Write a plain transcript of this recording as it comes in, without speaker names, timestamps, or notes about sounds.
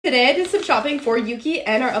Today I did some shopping for Yuki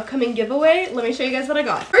and our upcoming giveaway. Let me show you guys what I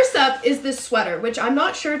got. First up is this sweater, which I'm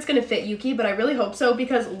not sure it's gonna fit Yuki, but I really hope so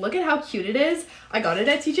because look at how cute it is. I got it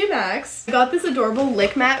at TJ Maxx. I got this adorable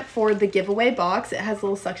lick mat for the giveaway box. It has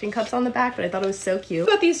little suction cups on the back, but I thought it was so cute.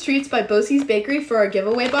 I got these treats by Bosie's Bakery for our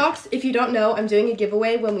giveaway box. If you don't know, I'm doing a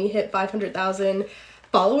giveaway when we hit 500,000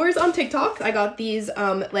 followers on TikTok. I got these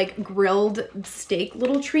like grilled steak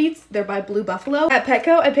little treats. They're by Blue Buffalo. At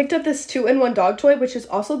Petco, I picked up this 2-in-1 dog toy, which is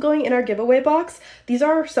also going in our giveaway box. These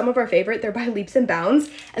are some of our favorite. They're by Leaps and Bounds,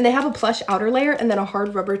 and they have a plush outer layer and then a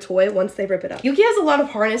hard rubber toy once they rip it up. Yuki has a lot of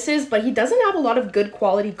harnesses, but he doesn't have a lot of good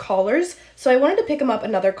quality collars, so I wanted to pick him up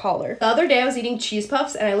another collar. The other day I was eating cheese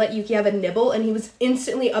puffs and I let Yuki have a nibble and he was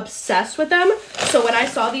instantly obsessed with them. So when I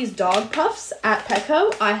saw these dog puffs at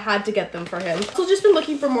Petco, I had to get them for him. So just been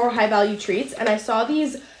looking for more high value treats and I saw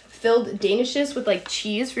these filled danishes with like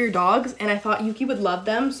cheese for your dogs and I thought Yuki would love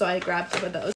them, so I grabbed some of those.